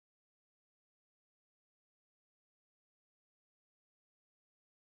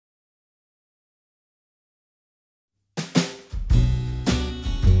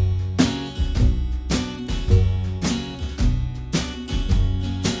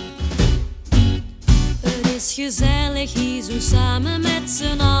is gezellig hier zo samen met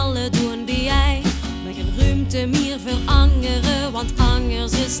z'n allen doen bij jij. Maar geen ruimte meer voor angeren, want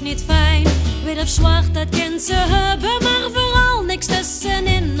angers is niet fijn. Wit of zwart, dat kind ze hebben, maar vooral niks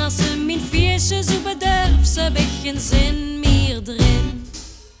tussenin. Als ze mijn feestje zo bedurf, ze heb ik geen zin meer erin.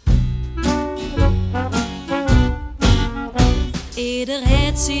 Ieder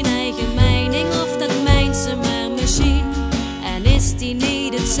heeft zijn eigen mening, of dat meint ze maar misschien. En is die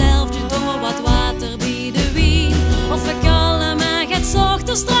niet hetzelfde door wat water bij de wien? Of ik allemaal het zorgt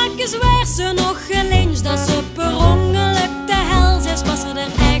er straks weer ze nog gelincht. Dat ze per ongeluk de hel is, was ze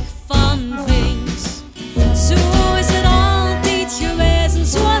er echt van vindt. Zo is het altijd geweest en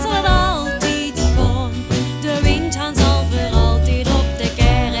zo zal het altijd gaan. De Windjhaan zal voor altijd op de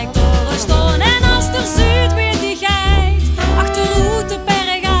kerktoren staan. En als er zuidweertigheid achterhoed de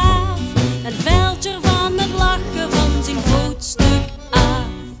berg af, het veldje van het lachen van zijn voetstuk af.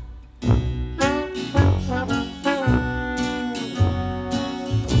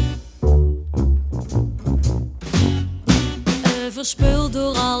 Verspuld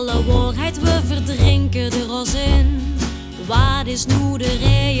door alle waarheid, we verdrinken er ons in. Wat is nu de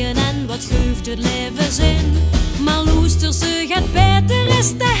reden en wat geeft het leven zin? Maar loester ze gaat beter,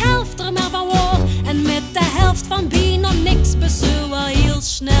 is de helft er maar van waar. En met de helft van bien nog niks, ben ze wel heel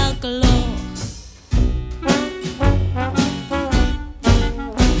snel klaar.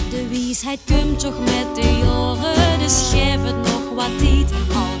 De wijsheid komt toch met de jaren, dus geef het nog wat tijd.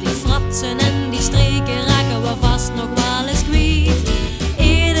 Al die fratsen en die streken raken we vast nog wel eens kwijt.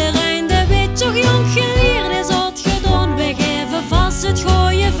 Iedereen de weet toch jong geleerd is wat gedaan. We geven vast het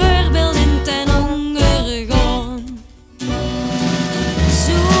goede voorbeeld in ten onder gaan.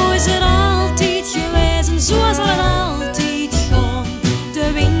 Zo is het altijd geweest en zo zal het altijd gaan.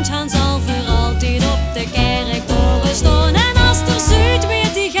 De Windjhaan zal voor altijd op de kerktoren staan. En als er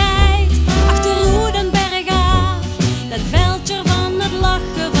zuidweertigheid achterhoed een berg af, dat veldje van het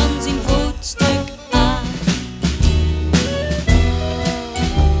lachen van zijn voetstuk af.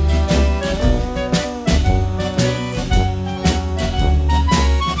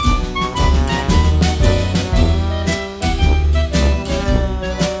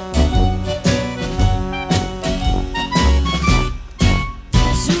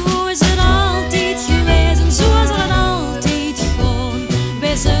 Zo is het altijd geweest en zo zal het altijd gaan.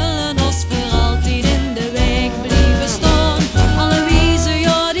 Wij zullen ons voor altijd in de weg blijven staan. Alle wiezen,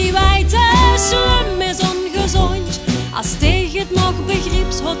 ja, die wijten, slim is ongezond. Als tegen het nog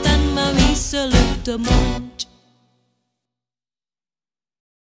begripshot en maar wie ze lukt de mond.